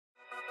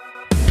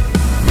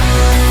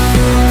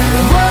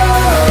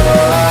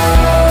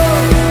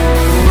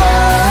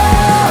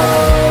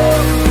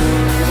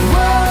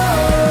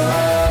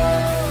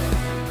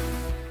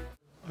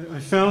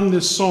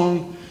this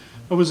song.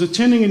 I was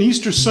attending an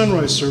Easter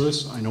sunrise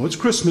service. I know it's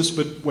Christmas,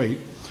 but wait.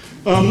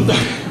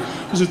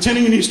 I was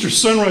attending an Easter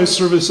sunrise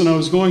service, and I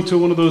was going to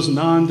one of those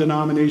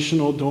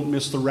non-denominational, don't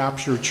miss the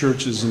rapture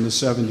churches in the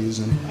 70s.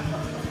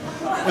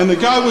 And the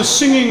guy was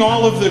singing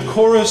all of the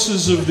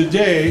choruses of the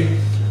day,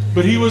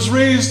 but he was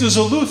raised as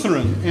a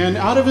Lutheran. And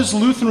out of his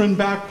Lutheran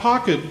back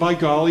pocket, by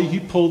golly, he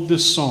pulled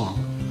this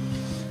song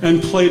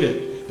and played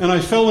it. And I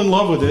fell in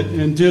love with it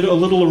and did a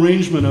little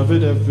arrangement of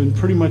it. I've been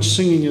pretty much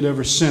singing it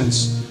ever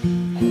since.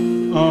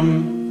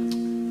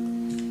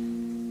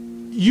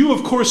 You,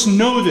 of course,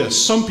 know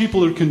this. Some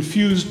people are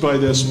confused by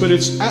this, but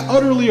it's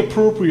utterly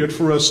appropriate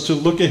for us to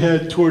look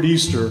ahead toward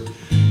Easter,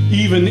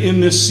 even in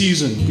this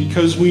season,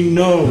 because we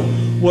know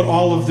what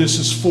all of this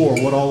is for,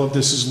 what all of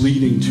this is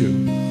leading to.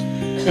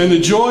 And the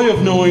joy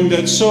of knowing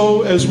that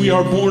so as we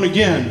are born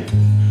again,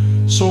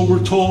 so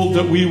we're told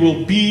that we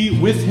will be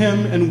with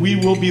him and we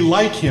will be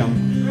like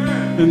him,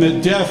 and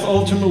that death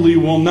ultimately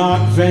will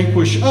not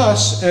vanquish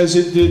us as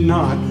it did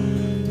not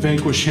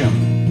vanquish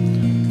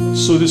him.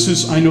 So this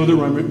is, I know that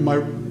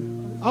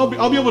I'll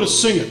be able to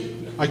sing it.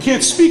 I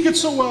can't speak it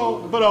so well,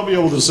 but I'll be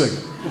able to sing it.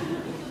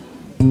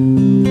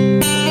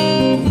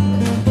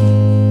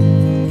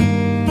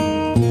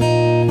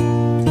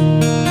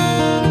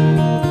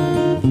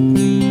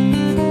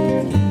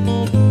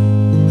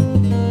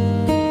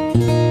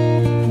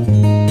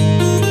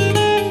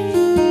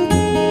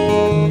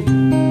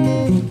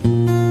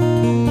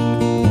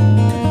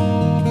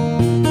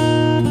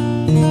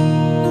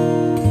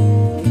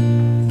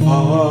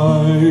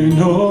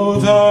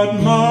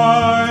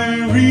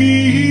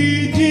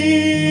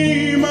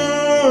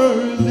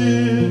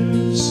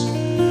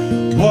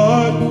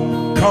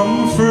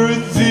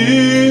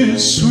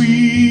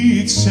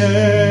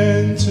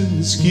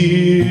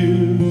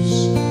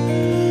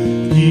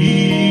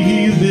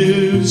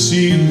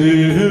 He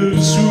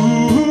lives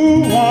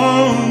who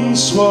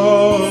once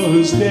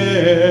was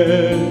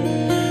dead.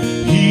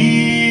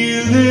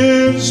 He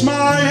lives,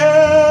 my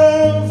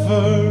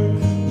ever-living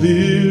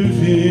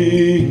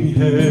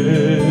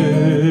head.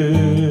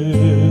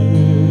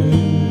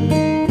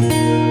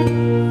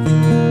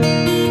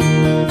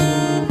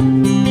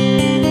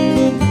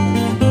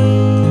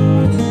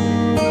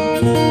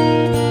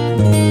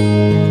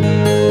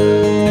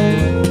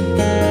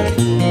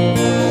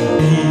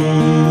 He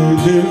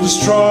lives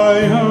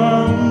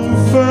triumphant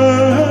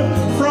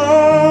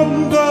from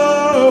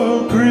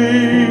the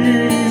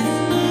grave.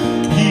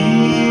 He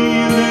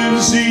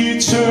lives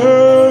eternally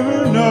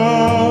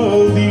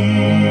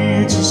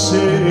to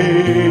save.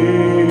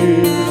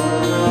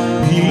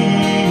 He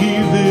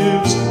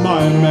lives,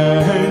 my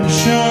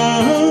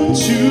mansion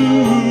to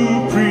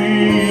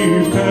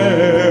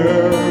prepare.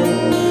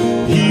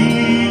 He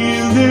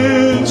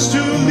lives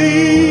to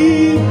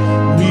lead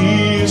me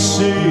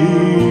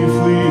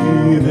safely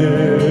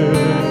there.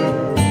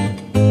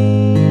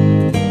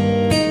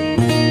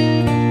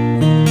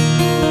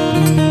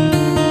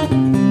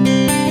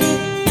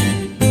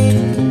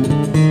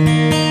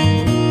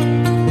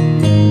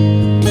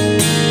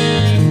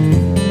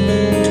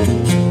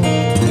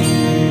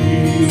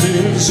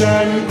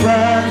 And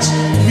grants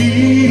me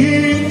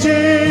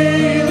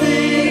daily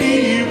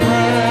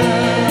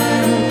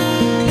bread.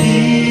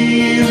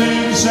 He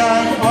lives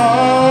and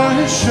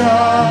I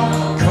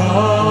shall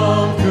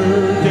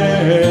conquer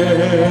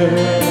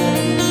death.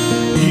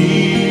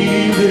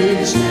 He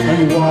lives,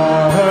 and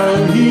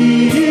while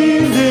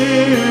he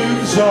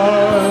lives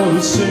I'll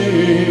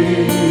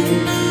sing.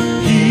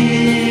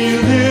 He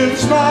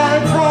lives, my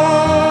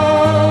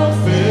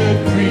prophet,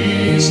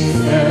 priest,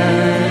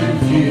 and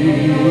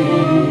king.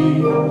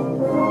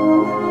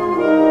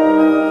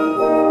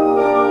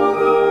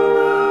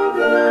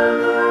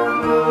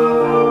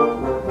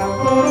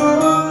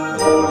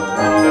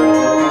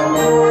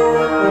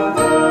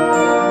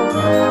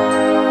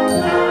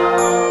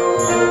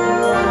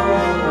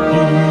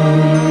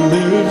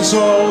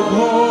 All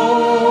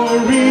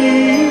glory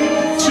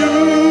to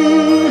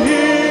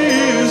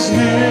his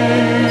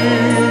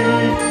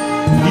name.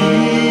 He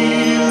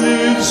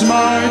lives,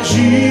 my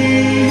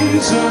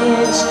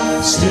Jesus,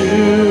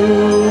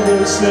 still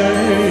the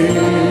same.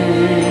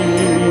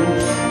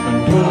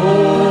 And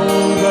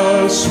oh,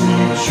 the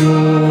sweet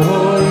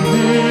joy